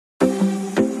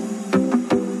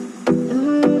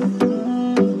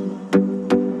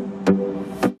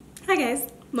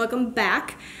Welcome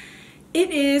back. It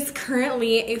is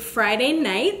currently a Friday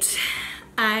night.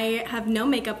 I have no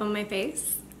makeup on my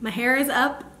face. My hair is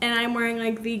up and I'm wearing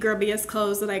like the grubbiest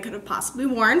clothes that I could have possibly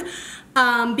worn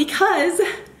because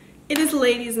it is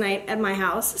ladies' night at my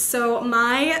house. So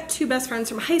my two best friends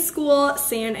from high school,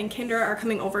 San and Kendra, are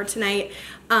coming over tonight.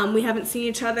 We haven't seen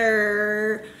each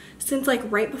other since like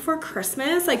right before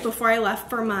Christmas, like before I left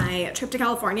for my trip to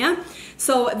California.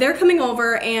 So they're coming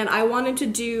over and I wanted to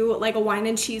do like a wine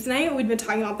and cheese night. We've been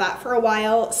talking about that for a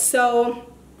while.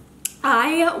 So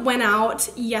I went out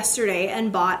yesterday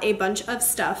and bought a bunch of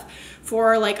stuff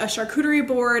for like a charcuterie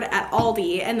board at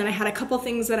Aldi, and then I had a couple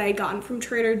things that I had gotten from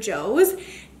Trader Joe's,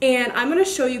 and I'm gonna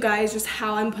show you guys just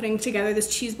how I'm putting together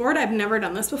this cheese board. I've never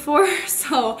done this before,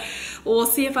 so we'll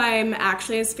see if I'm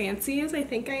actually as fancy as I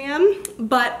think I am.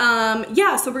 But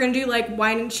yeah, so we're gonna do like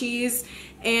wine and cheese,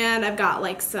 and I've got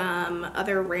like some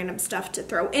other random stuff to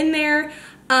throw in there.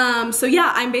 So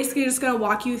yeah, I'm basically just gonna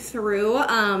walk you through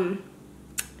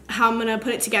how I'm gonna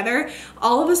put it together.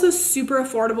 All of this was super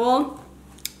affordable.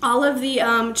 All of the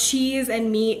cheese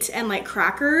and meat and like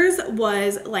crackers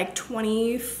was like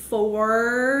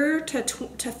 $24 to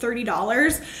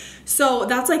 $30. So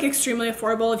that's like extremely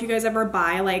affordable. If you guys ever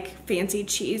buy like fancy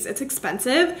cheese, it's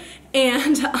expensive.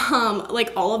 And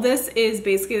like all of this is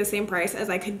basically the same price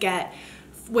as I could get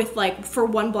with like for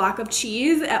one block of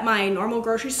cheese at my normal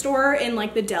grocery store in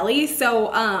like the deli.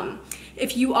 So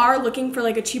if you are looking for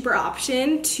like a cheaper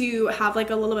option to have like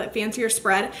a little bit fancier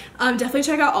spread, definitely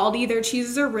check out Aldi. Their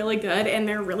cheeses are really good and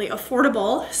they're really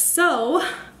affordable. So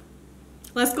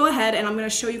let's go ahead and I'm gonna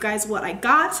show you guys what I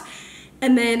got,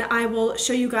 and then I will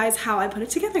show you guys how I put it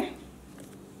together.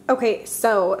 Okay,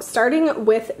 so starting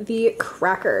with the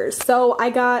crackers. So I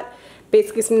got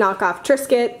basically some knockoff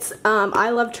Triscuits. I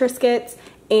love Triscuits,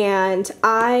 and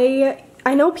I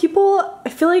know people, I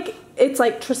feel like it's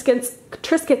like Triscuits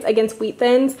against Wheat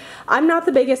Thins. I'm not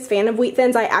the biggest fan of Wheat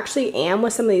Thins. I actually am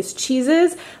with some of these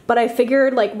cheeses, but I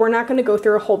figured like we're not gonna go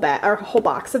through a whole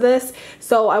box of this.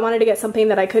 So I wanted to get something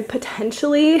that I could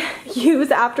potentially use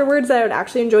afterwards that I would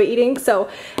actually enjoy eating. So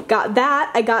got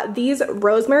that. I got these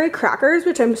rosemary crackers,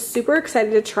 which I'm super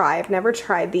excited to try. I've never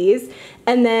tried these.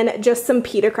 And then just some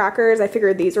pita crackers. I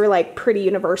figured these were like pretty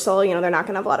universal. You know, they're not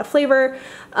gonna have a lot of flavor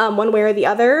one way or the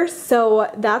other.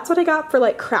 So that's what I got for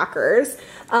like crackers.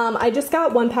 I just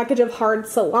got one package of hard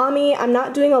salami. I'm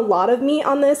not doing a lot of meat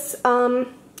on this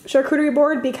charcuterie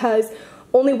board because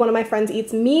only one of my friends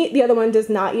eats meat. The other one does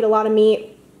not eat a lot of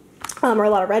meat or a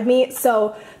lot of red meat.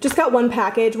 So just got one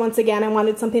package. Once again, I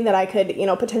wanted something that I could, you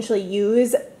know, potentially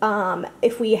use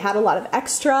if we had a lot of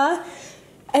extra.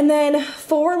 And then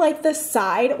for like the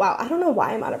side, wow, I don't know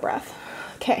why I'm out of breath.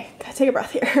 Okay, gotta take a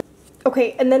breath here.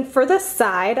 Okay, and then for the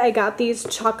side, I got these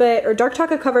chocolate or dark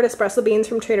chocolate covered espresso beans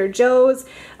from Trader Joe's.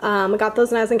 I got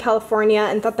those when I was in California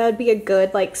and thought that would be a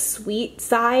good like sweet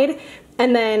side.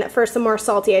 And then for some more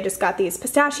salty, I just got these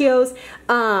pistachios.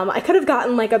 I could have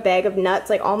gotten like a bag of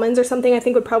nuts, like almonds or something. I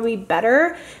think would probably be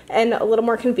better and a little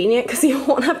more convenient because you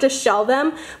won't have to shell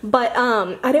them. But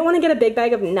I didn't want to get a big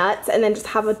bag of nuts and then just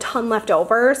have a ton left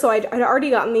over. So I'd already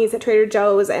gotten these at Trader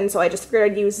Joe's, and so I just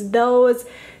figured I'd use those.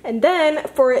 And then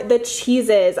for the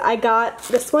cheeses, I got,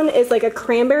 this one is like a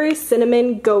cranberry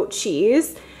cinnamon goat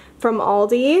cheese from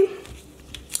Aldi.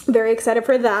 Very excited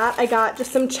for that. I got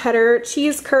just some cheddar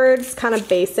cheese curds, kind of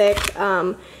basic,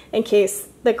 in case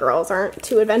the girls aren't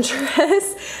too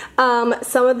adventurous.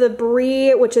 Some of the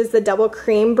brie, which is the double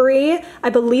cream brie. I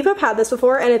believe I've had this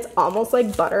before and it's almost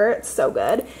like butter. It's so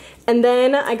good. And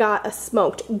then I got a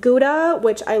smoked Gouda,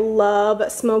 which I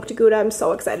love smoked Gouda. I'm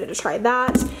so excited to try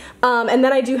that. And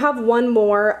then I do have one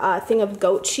more thing of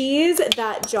goat cheese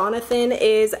that Jonathan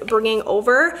is bringing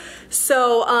over.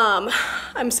 So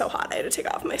I'm so hot, I had to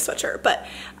take off my sweatshirt. But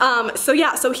so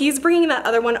yeah, so he's bringing that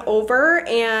other one over,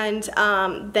 and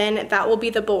then that will be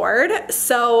the board.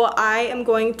 So I am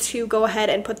going to go ahead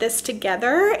and put this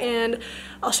together and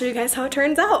I'll show you guys how it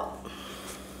turns out.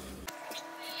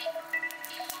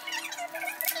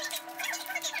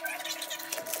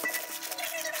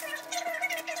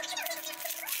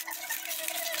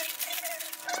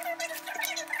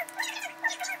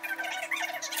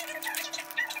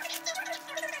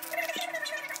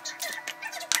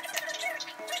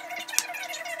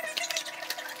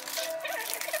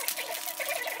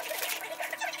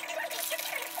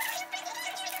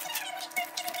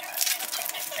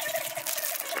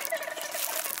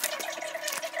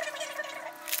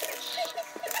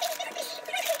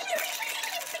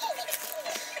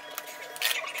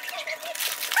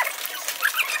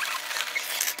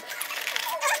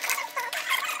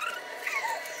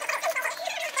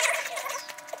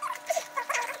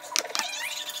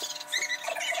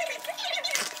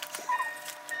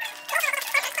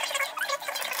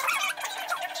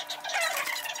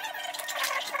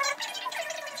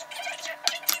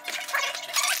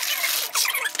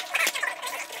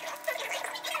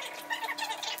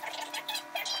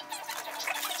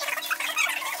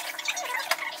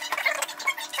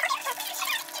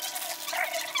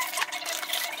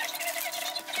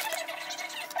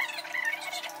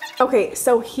 Okay,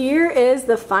 so here is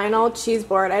the final cheese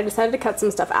board. I decided to cut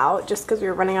some stuff out just because we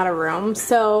were running out of room.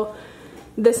 So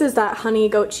this is that honey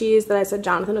goat cheese that I said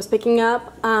Jonathan was picking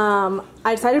up. I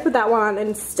decided to put that one on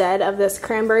instead of this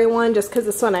cranberry one just because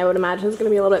this one I would imagine is going to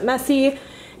be a little bit messy.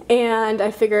 And I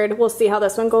figured we'll see how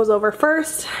this one goes over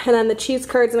first. And then the cheese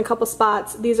curds in a couple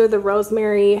spots. These are the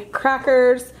rosemary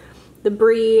crackers, the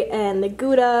brie and the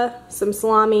Gouda, some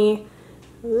salami,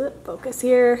 focus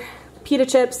here, pita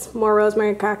chips, more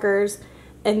rosemary crackers,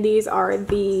 and these are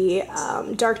the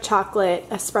dark chocolate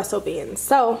espresso beans.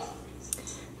 So,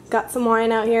 got some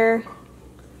wine out here.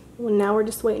 Well, now we're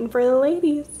just waiting for the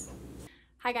ladies.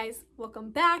 Hi guys, welcome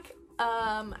back.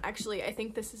 Actually, I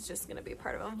think this is just gonna be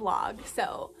part of a vlog,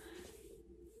 so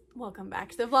welcome back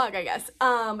to the vlog, I guess.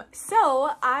 So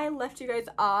I left you guys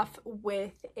off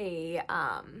with a,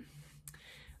 let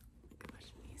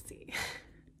me see.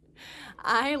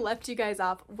 I left you guys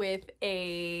off with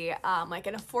a, like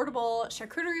an affordable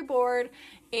charcuterie board,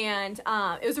 and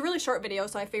it was a really short video,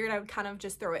 so I figured I would kind of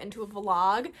just throw it into a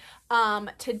vlog.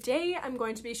 Today I'm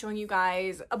going to be showing you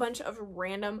guys a bunch of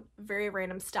random, very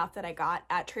random stuff that I got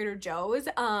at Trader Joe's.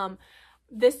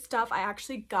 This stuff I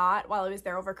actually got while I was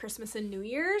there over Christmas and New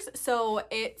Year's, so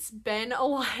it's been a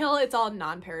while. It's all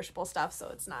non-perishable stuff, so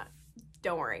it's not,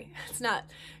 don't worry, it's not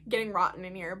getting rotten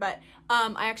in here, but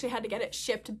I actually had to get it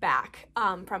shipped back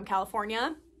from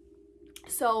California.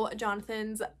 So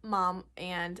Jonathan's mom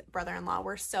and brother-in-law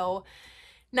were so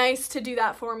nice to do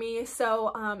that for me.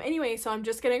 So anyway, so I'm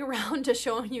just getting around to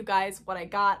showing you guys what I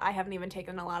got. I haven't even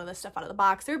taken a lot of this stuff out of the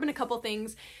box. There have been a couple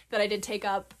things that I did take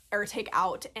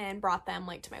out and brought them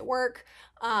like to my work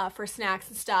for snacks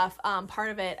and stuff.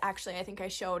 Part of it actually I think I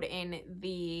showed in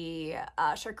the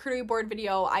charcuterie board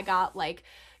video. I got like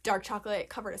dark chocolate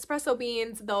covered espresso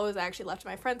beans. Those I actually left at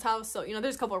my friend's house. So, you know,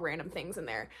 there's a couple of random things in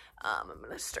there. I'm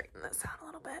gonna straighten this out a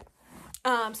little bit.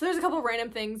 So there's a couple of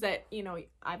random things that, you know,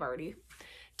 I've already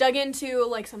dug into,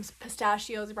 like some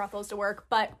pistachios. I brought those to work,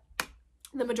 but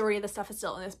the majority of the stuff is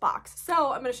still in this box.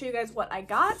 So I'm going to show you guys what I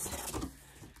got,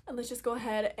 and let's just go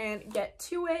ahead and get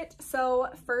to it. So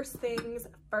first things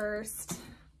first,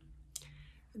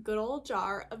 a good old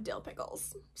jar of dill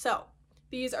pickles. So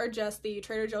these are just the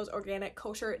Trader Joe's organic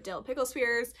kosher dill pickle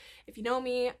spears. If you know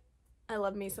me, I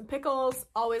love me some pickles.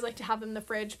 Always like to have them in the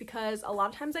fridge because a lot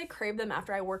of times I crave them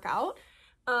after I work out.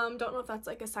 Don't know if that's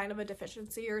like a sign of a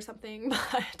deficiency or something,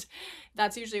 but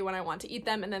that's usually when I want to eat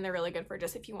them, and then they're really good for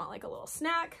just if you want like a little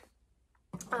snack.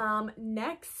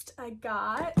 Next I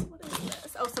got, what is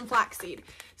this? Oh, some flaxseed.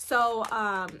 So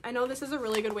I know this is a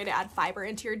really good way to add fiber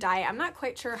into your diet. I'm not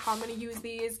quite sure how I'm going to use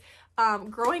these.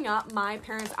 Growing up, my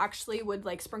parents actually would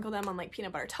like sprinkle them on like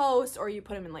peanut butter toast, or you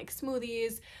put them in like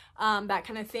smoothies, that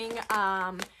kind of thing.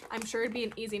 I'm sure it'd be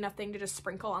an easy enough thing to just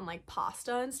sprinkle on like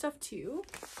pasta and stuff too.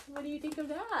 What do you think of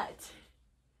that?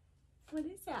 What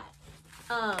is that?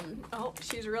 Oh,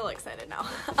 she's real excited now.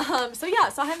 So yeah,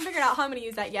 so I haven't figured out how I'm going to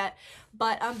use that yet,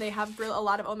 but they have a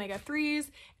lot of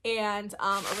omega-3s and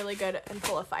are really good and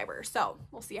full of fiber. So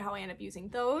we'll see how I end up using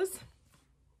those.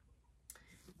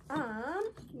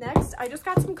 Next, I just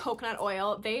got some coconut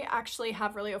oil. They actually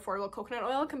have really affordable coconut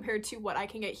oil compared to what I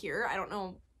can get here. I don't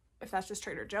know if that's just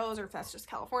Trader Joe's or if that's just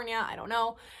California. I don't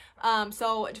know.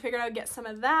 So I figured I would get some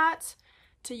of that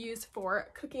to use for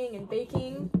cooking and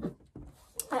baking.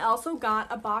 I also got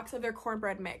a box of their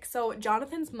cornbread mix. So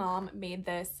Jonathan's mom made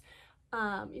this.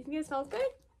 You think it smells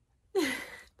good?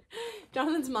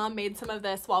 Jonathan's mom made some of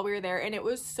this while we were there, and it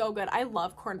was so good. I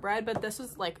love cornbread, but this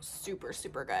was like super,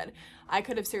 super good. I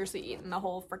could have seriously eaten the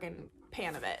whole freaking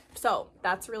pan of it. So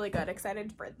that's really good.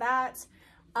 Excited for that.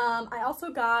 I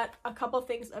also got a couple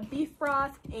things of beef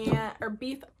broth or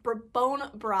beef bone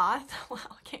broth. Wow,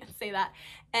 I can't say that.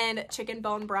 And chicken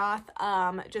bone broth,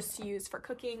 just to use for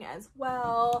cooking as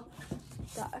well.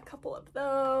 Got a couple of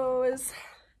those.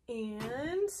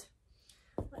 And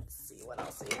let's see, what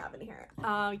else do we have in here?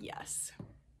 Yes.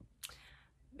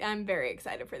 I'm very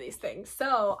excited for these things.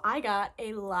 So I got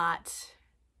a lot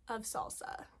of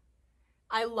salsa.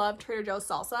 I love Trader Joe's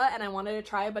salsa, and I wanted to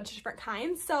try a bunch of different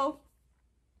kinds. So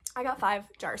I got 5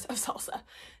 jars of salsa.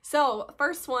 So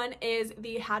first one is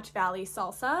the Hatch Valley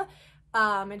salsa.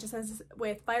 It just says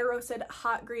with fire roasted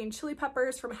hot green chili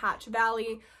peppers from Hatch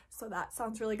Valley. So that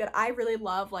sounds really good. I really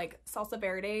love like salsa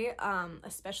verde,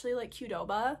 especially like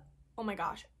Qdoba. Oh my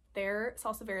gosh, their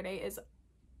salsa verde is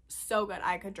so good.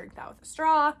 I could drink that with a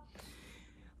straw.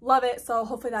 Love it. So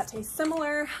hopefully that tastes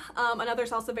similar. Another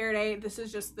salsa verde. This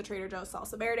is just the Trader Joe's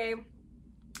salsa verde.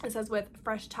 It says with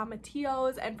fresh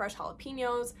tomatillos and fresh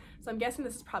jalapenos. So I'm guessing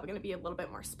this is probably going to be a little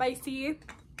bit more spicy.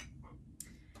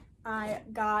 I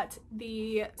got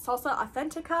the salsa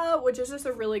authentica, which is just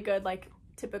a really good like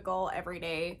typical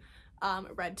everyday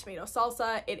red tomato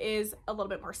salsa. It is a little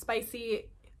bit more spicy.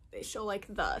 They show like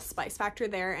the spice factor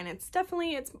there, and it's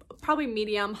probably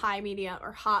medium, high medium,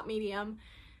 or hot medium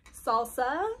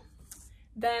salsa.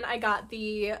 Then I got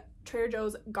the Trader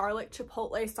Joe's garlic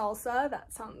chipotle salsa.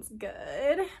 That sounds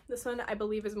good. This one I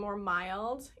believe is more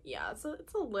mild. Yeah, so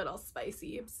it's a little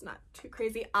spicy. It's not too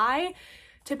crazy. I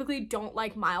typically don't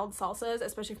like mild salsas,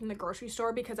 especially from the grocery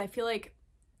store, because I feel like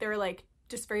they're like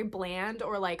just very bland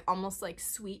or like almost like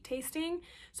sweet tasting.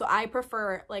 So I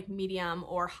prefer like medium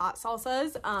or hot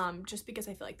salsas, just because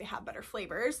I feel like they have better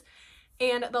flavors.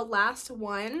 And the last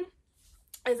one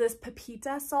is this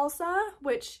pepita salsa,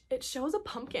 which it shows a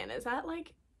pumpkin. Is that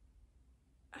like,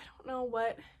 I don't know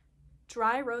what,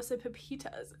 dry roasted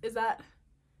pepitas. Is that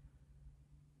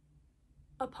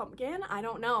a pumpkin? I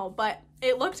don't know, but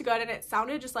it looked good and it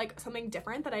sounded just like something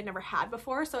different that I'd never had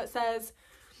before. So it says,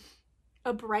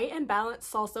 a bright and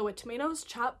balanced salsa with tomatoes,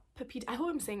 chopped pepita, I hope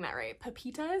I'm saying that right,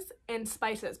 pepitas, and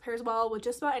spices. Pairs well with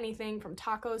just about anything from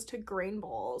tacos to grain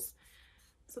bowls.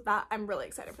 So that, I'm really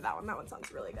excited for that one. That one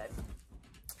sounds really good.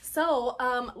 So,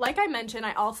 like I mentioned,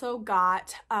 I also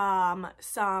got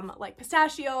some like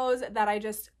pistachios that I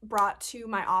just brought to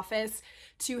my office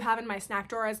to have in my snack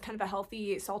drawer as kind of a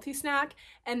healthy, salty snack.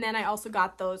 And then I also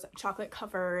got those chocolate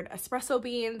covered espresso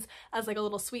beans as like a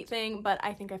little sweet thing, but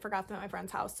I think I forgot them at my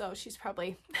friend's house, so she's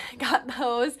probably got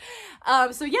those.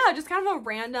 So yeah, just kind of a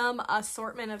random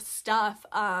assortment of stuff.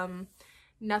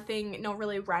 Nothing, no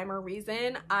really rhyme or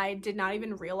reason. I did not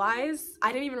even realize,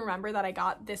 I didn't even remember that I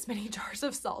got this many jars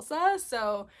of salsa.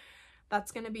 So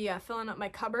that's gonna be filling up my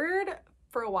cupboard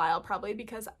for a while probably,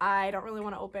 because I don't really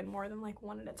want to open more than like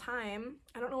one at a time.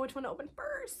 I don't know which one to open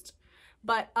first.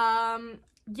 But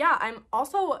yeah, I'm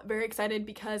also very excited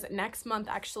because next month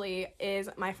actually is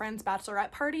my friend's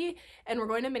bachelorette party, and we're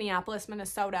going to Minneapolis,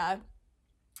 Minnesota.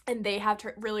 And they have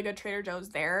really good Trader Joe's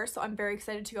there, so I'm very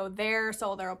excited to go there.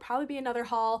 So there will probably be another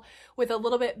haul with a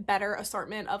little bit better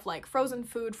assortment of like frozen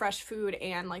food, fresh food,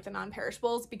 and like the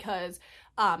non-perishables, because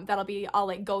I'll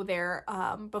like go there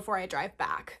before I drive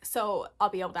back, so I'll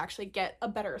be able to actually get a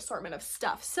better assortment of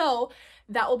stuff. So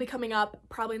that will be coming up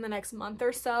probably in the next month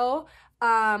or so.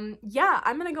 Yeah,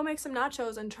 I'm gonna go make some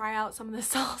nachos and try out some of the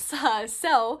salsa.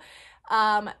 So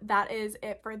that is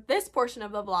it for this portion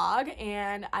of the vlog,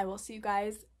 and I will see you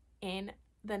guys in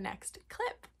the next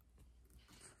clip.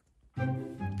 What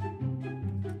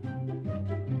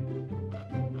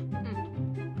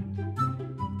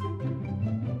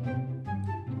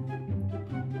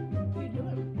are you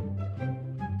doing?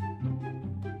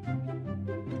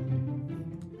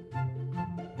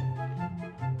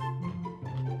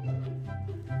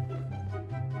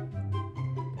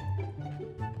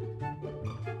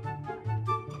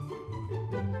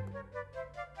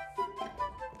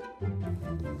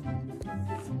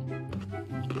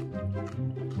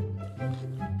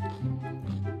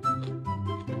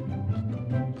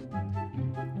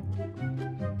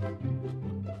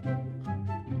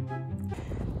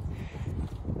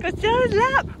 Go sit on his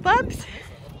lap, Bubs.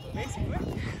 Macy, come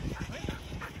here.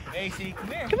 Macy,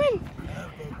 come here. Come in.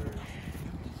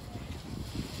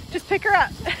 Just pick her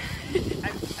up. I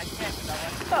can't without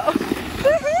that. Uh-oh.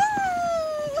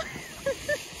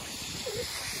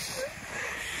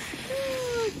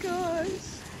 Oh, gosh.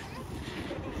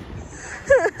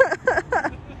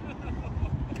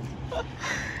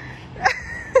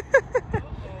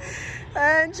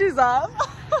 And she's off.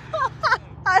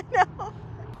 I know.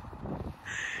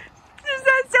 Was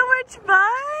that so much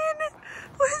fun?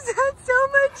 Was that so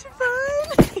much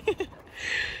fun?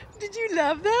 Did you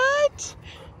love that?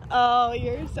 Oh,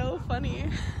 you're so funny.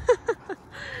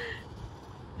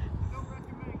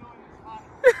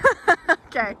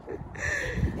 Okay.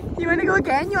 You want to go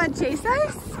again? You want to chase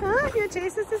us? Huh? You want to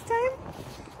chase us this time?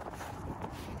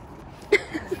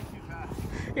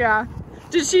 Yeah.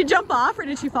 Did she jump off or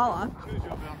did she fall off? She was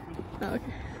jumping off. Oh,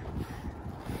 okay.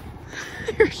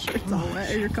 Your shirt's all wet,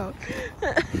 or your coat.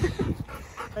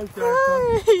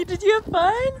 Hi, did you have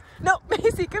fun? No,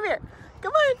 Macy, come here.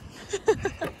 Come on.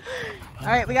 All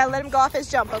right, we gotta let him go off his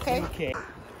jump, okay? Okay.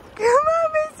 Come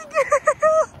on, Macy girl.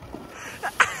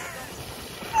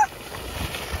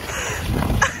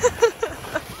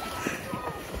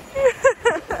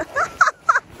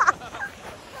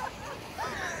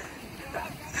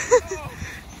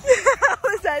 Yeah,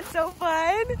 was that so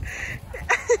fun?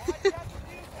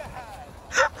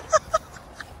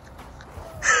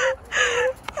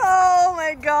 Oh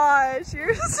my gosh,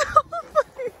 you're so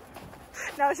funny.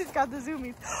 Now she's got the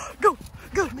zoomies. Go,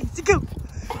 go, Macy, go.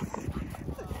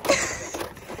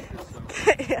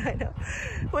 Yeah, I know.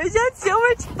 Was that so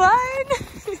much fun?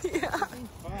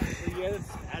 Yeah. You guys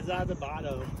spaz out the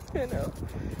bottom. I know.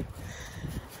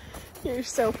 You're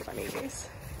so funny, Mace.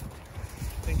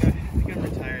 I think I'm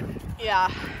retired.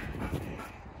 Yeah.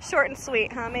 Short and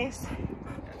sweet, huh, Mace?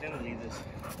 I'm gonna leave this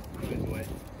away.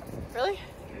 Really?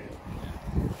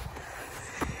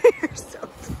 You're so...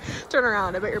 Turn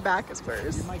around. I bet your back is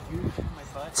worse. You're my goose, my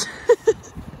butt.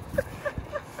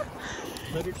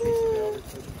 Let her chase it over.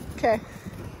 Okay.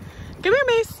 Come here,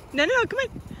 Mace. No, come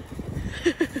on.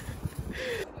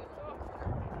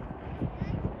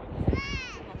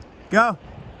 Go!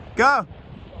 Go!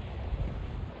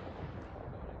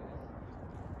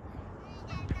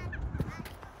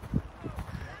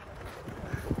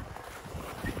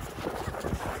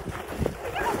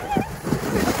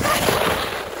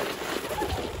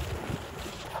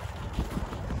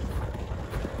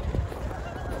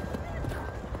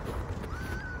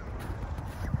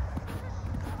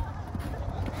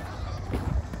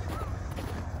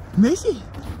 Macy!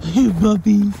 Hey,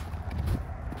 puppies!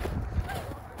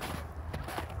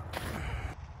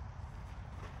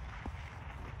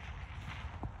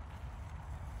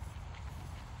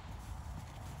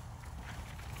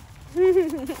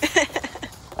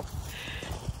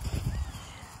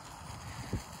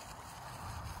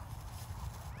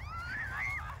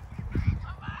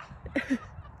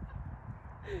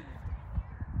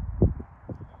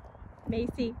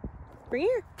 Macy, bring it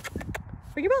here.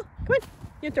 Bring your ball. Come on.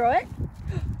 You throw it.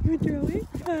 You throw it.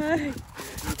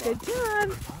 Good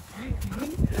job.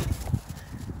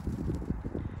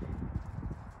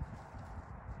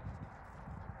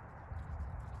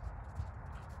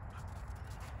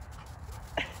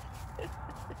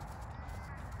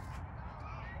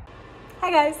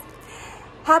 Hi guys.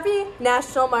 Happy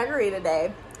National Margarita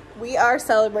Day. We are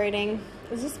celebrating.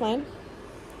 Is this mine?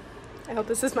 I hope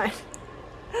this is mine.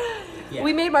 Yeah.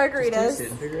 We made margaritas. Just taste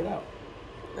it and figure it out.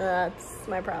 That's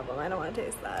my problem. I don't want to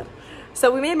taste that.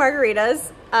 So we made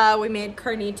margaritas. We made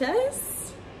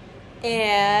carnitas.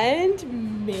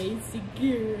 And Macy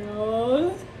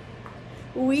girls.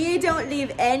 We don't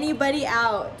leave anybody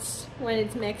out when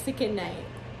it's Mexican night.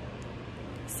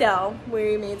 So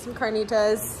we made some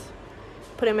carnitas,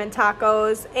 put them in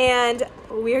tacos, and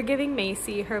we're giving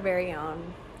Macy her very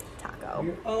own taco.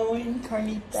 Your own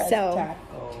carnitas taco.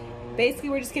 Basically,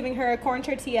 we're just giving her a corn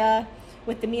tortilla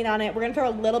with the meat on it. We're gonna throw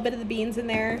a little bit of the beans in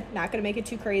there. Not gonna make it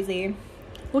too crazy.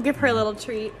 We'll give her a little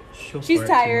treat. She's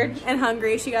tired and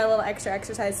hungry. She got a little extra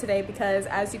exercise today because,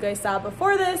 as you guys saw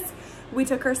before this, we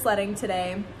took her sledding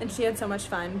today and she had so much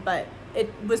fun, but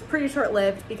it was pretty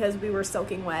short-lived because we were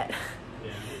soaking wet.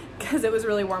 Yeah. Because it was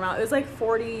really warm out. It was like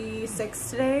 46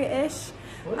 today-ish.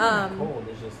 Well, it's not cold.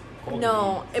 It's just cold.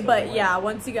 No, but yeah,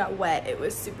 once you got wet, it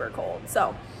was super cold.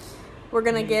 So we're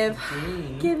gonna give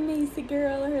Macy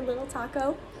girl her little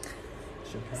taco.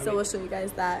 So we'll show you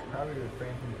guys that. Probably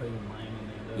refrain from putting lime in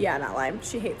there, though. Yeah, not lime.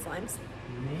 She hates limes.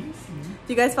 Macy. If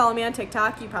you guys follow me on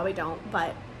TikTok, you probably don't,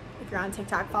 but if you're on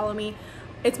TikTok, follow me.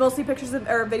 It's mostly pictures of,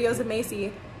 or videos of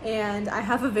Macy, and I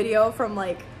have a video from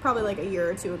probably like a year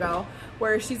or two ago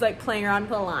where she's like playing around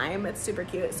with a lime. It's super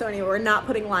cute. So anyway, we're not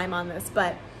putting lime on this,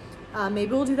 but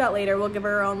maybe we'll do that later. We'll give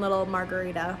her her own little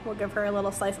margarita. We'll give her a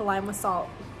little slice of lime with salt.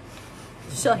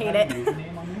 She'll hate it.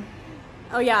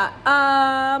 Oh yeah,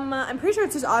 I'm pretty sure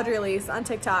it's just Audrey Elise on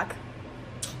TikTok.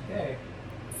 Okay.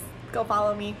 Go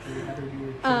follow me.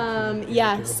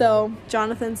 Yeah, so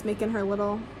Jonathan's making her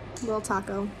little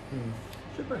taco.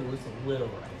 Should put a little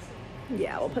rice.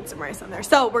 Yeah, we'll put some rice on there.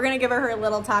 So we're gonna give her her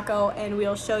little taco and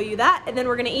we'll show you that, and then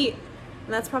we're gonna eat.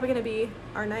 And that's probably gonna be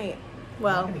our night.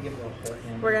 Well,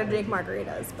 we're gonna drink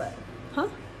margaritas, but, huh?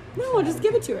 No, we'll just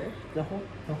give it to her. The whole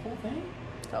thing?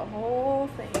 The whole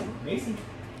thing. Macy.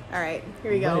 All right,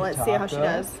 here we go. Let's see how she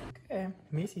does. Okay,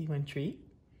 Macy, you want a treat?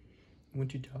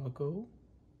 Want your taco?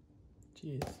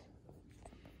 Cheers.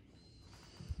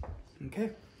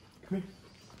 Okay, come here.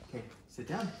 Okay, sit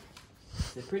down.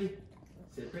 Sit pretty.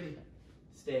 Sit pretty.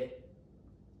 Stay.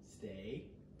 Stay.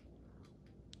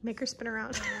 Make her spin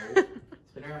around.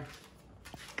 Spin around.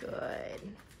 Good.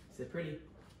 Sit pretty.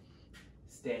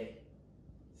 Stay.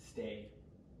 Stay.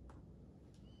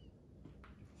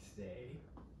 Stay.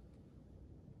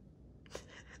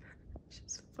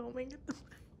 She's foaming at the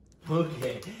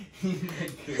Okay.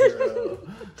 Girl.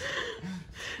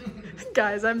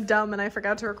 Guys, I'm dumb and I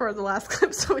forgot to record the last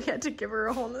clip, so we had to give her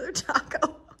a whole nother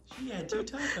taco. She had 2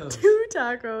 tacos. 2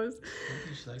 tacos. I don't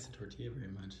think she likes the tortilla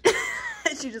very much.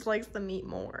 She just likes the meat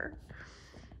more.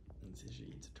 Let's see, she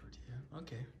eats a tortilla.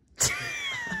 Okay.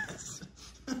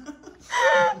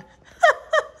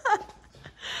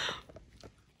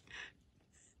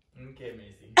 Okay,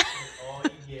 Macy. That's all you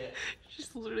get.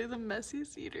 She's literally the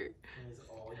messiest eater. That is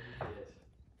all you get.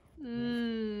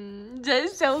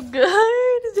 That's so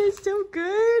good. That's so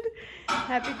good.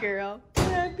 Happy girl.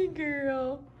 Happy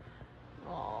girl.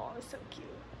 Oh, so cute.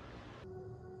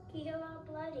 You're all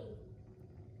bloody.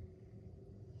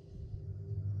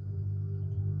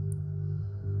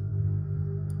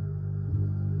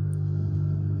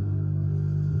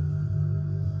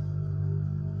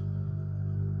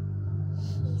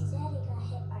 He said he got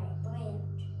hit by a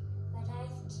branch, but I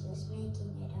think he was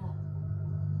making it up.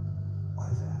 Why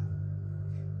is that?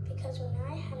 Because when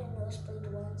I had a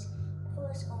nosebleed once, it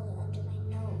was only under my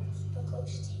nose, but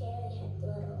Coach Terry had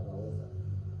blood all over.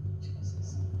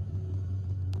 Jesus.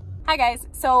 Hi guys,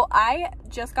 so I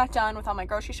just got done with all my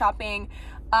grocery shopping.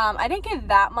 I didn't get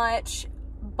that much,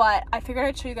 but I figured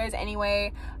I'd show you guys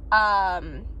anyway,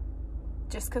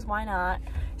 just because why not?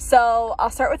 So I'll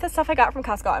start with the stuff I got from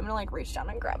Costco. I'm gonna like reach down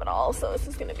and grab it all, so this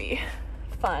is gonna be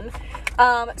fun.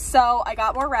 So I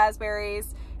got more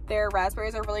raspberries. Their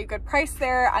raspberries are really good price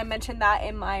there. I mentioned that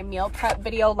in my meal prep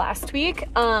video last week.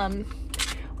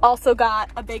 Also got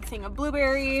a big thing of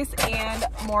blueberries and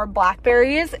more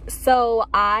blackberries. So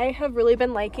I have really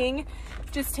been liking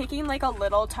just taking like a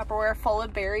little Tupperware full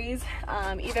of berries,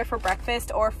 either for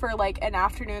breakfast or for like an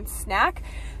afternoon snack,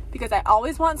 because I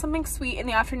always want something sweet in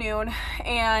the afternoon.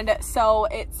 And so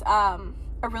it's a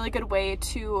really good way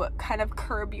to kind of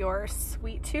curb your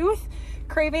sweet tooth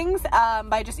cravings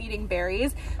by just eating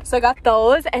berries. So I got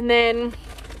those. And then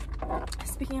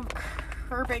speaking of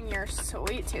curbing your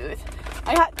sweet tooth,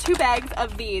 I got 2 bags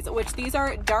of these, which these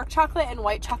are dark chocolate and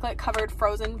white chocolate covered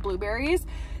frozen blueberries.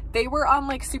 They were on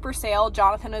like super sale.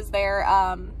 Jonathan was there.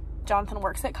 Jonathan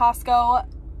works at Costco,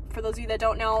 for those of you that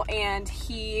don't know, and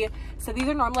he said these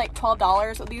are normally like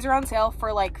 $12. These are on sale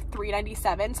for like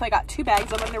 $3.97. So I got 2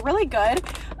 bags of them. They're really good.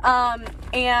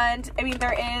 And I mean,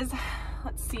 there is,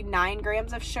 let's see, 9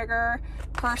 grams of sugar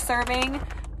per serving.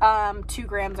 2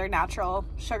 grams are natural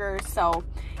sugars, so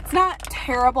it's not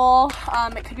terrible.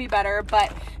 It could be better,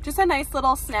 but just a nice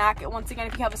little snack. Once again,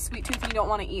 if you have a sweet tooth and you don't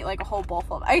want to eat like a whole bowl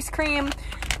full of ice cream,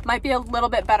 might be a little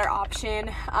bit better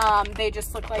option. They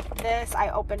just look like this. I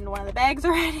opened one of the bags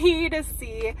already to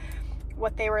see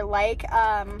what they were like. If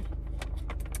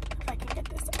I can get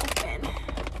this open.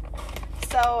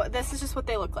 So this is just what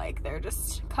they look like. They're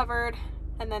just covered,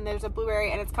 and then there's a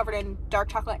blueberry, and it's covered in dark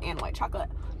chocolate and white chocolate.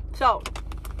 So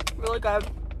really good.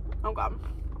 Oh god.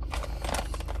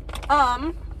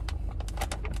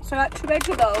 So I got 2 bags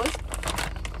of those,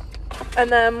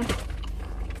 and then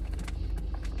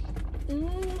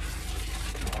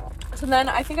so then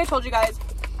I think I told you guys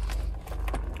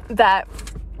that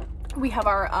we have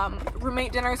our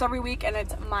roommate dinners every week, and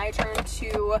it's my turn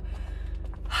to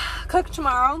cook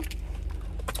tomorrow.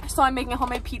 So I'm making a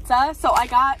homemade pizza. So I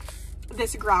got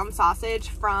this ground sausage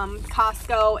from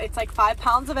Costco. It's like 5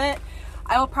 pounds of it.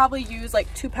 I will probably use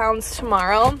like 2 pounds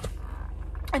tomorrow,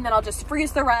 and then I'll just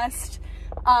freeze the rest.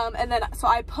 And then, so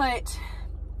I put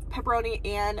pepperoni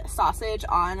and sausage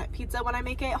on pizza when I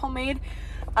make it homemade.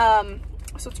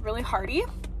 So it's really hearty.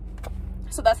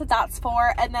 So that's what that's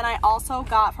for. And then I also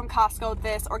got from Costco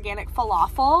this organic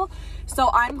falafel. So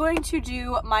I'm going to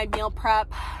do my meal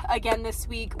prep again this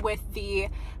week with the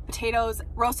potatoes,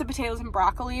 roasted potatoes and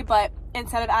broccoli, but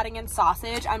instead of adding in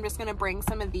sausage, I'm just gonna bring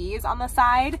some of these on the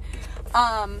side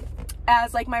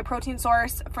as like my protein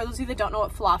source. For those of you that don't know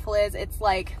what falafel is, it's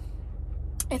like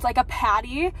a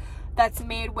patty that's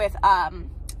made with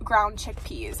ground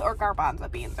chickpeas or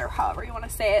garbanzo beans, or however you want to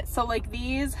say it. So like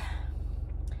these,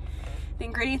 the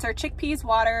ingredients are chickpeas,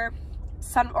 water,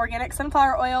 organic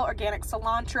sunflower oil, organic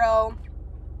cilantro,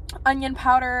 onion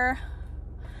powder,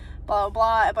 blah,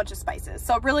 blah, blah, a bunch of spices.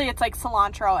 So really it's like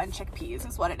cilantro and chickpeas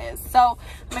is what it is. So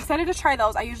I'm excited to try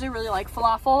those. I usually really like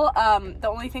falafel. The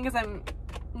only thing is I'm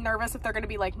nervous if they're going to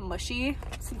be like mushy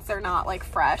since they're not like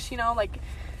fresh, you know, like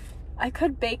I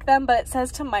could bake them, but it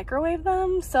says to microwave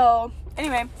them. So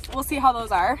anyway, we'll see how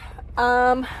those are.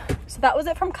 So that was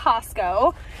it from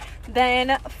Costco.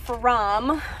 Then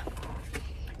from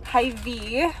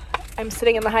Hy-Vee, I'm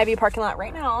sitting in the Hy-Vee parking lot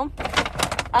right now.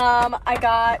 I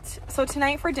got, so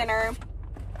tonight for dinner,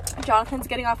 Jonathan's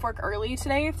getting off work early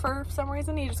today for some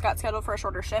reason. He just got scheduled for a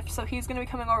shorter shift, so he's gonna be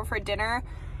coming over for dinner.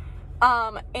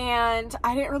 And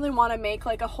I didn't really want to make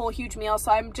like a whole huge meal,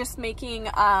 so I'm just making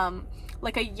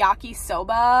like a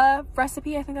yakisoba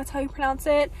recipe. I think that's how you pronounce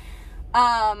it.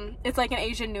 It's like an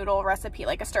Asian noodle recipe,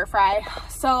 like a stir fry.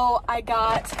 So I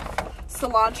got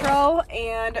cilantro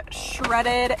and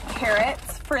shredded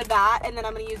carrots for that, and then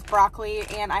I'm gonna use broccoli,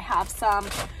 and I have some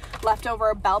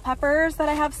leftover bell peppers that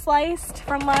I have sliced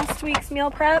from last week's meal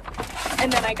prep,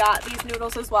 and then I got these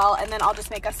noodles as well, and then I'll just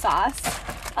make a sauce,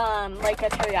 like a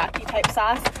teriyaki type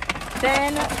sauce.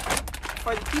 Then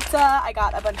for the pizza. I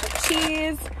got a bunch of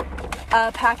cheese,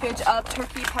 a package of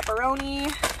turkey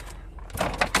pepperoni,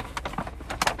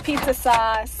 pizza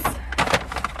sauce,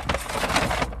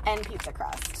 and pizza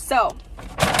crust. So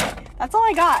that's all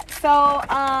I got. So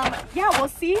yeah, we'll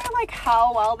see like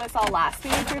how well this all lasts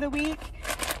me through the week.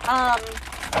 I'm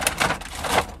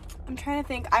trying to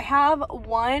think. I have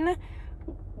one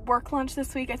work lunch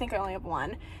this week. I think I only have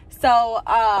one. So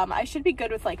I should be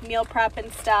good with like meal prep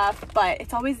and stuff, but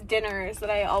it's always dinners that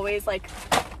I always like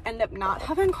end up not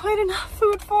having quite enough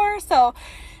food for. So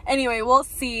anyway, we'll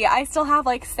see. I still have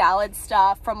like salad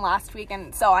stuff from last week,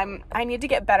 and so I need to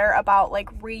get better about like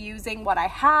reusing what I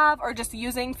have or just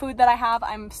using food that I have.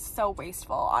 I'm so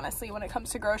wasteful, honestly, when it comes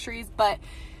to groceries, but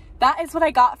that is what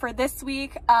I got for this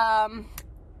week.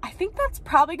 I think that's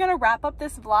probably gonna wrap up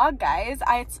this vlog, guys.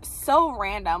 It's so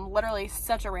random, literally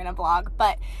such a random vlog,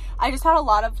 but I just had a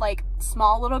lot of like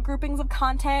small little groupings of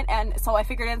content, and so I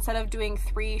figured instead of doing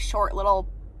 3 short little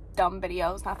dumb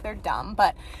videos, not that they're dumb,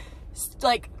 but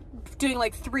like doing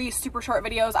like 3 super short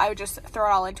videos, I would just throw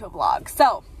it all into a vlog.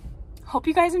 So hope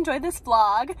you guys enjoyed this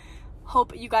vlog.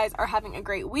 Hope you guys are having a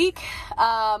great week.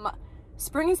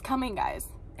 Spring is coming, guys.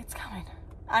 It's coming.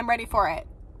 I'm ready for it.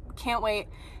 Can't wait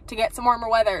to get some warmer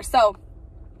weather. So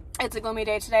it's a gloomy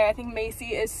day today. I think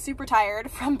Macy is super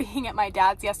tired from being at my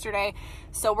dad's yesterday,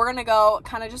 so we're gonna go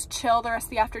kind of just chill the rest of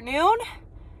the afternoon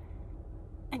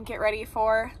and get ready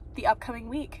for the upcoming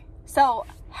week. So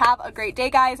have a great day,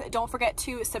 guys. Don't forget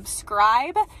to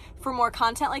subscribe for more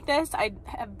content like this. I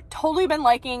have totally been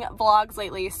liking vlogs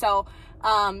lately, so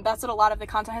that's what a lot of the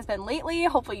content has been lately.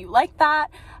 Hopefully you like that.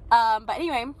 But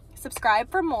anyway,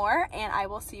 subscribe for more, and I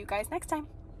will see you guys next time.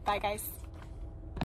 Bye, guys.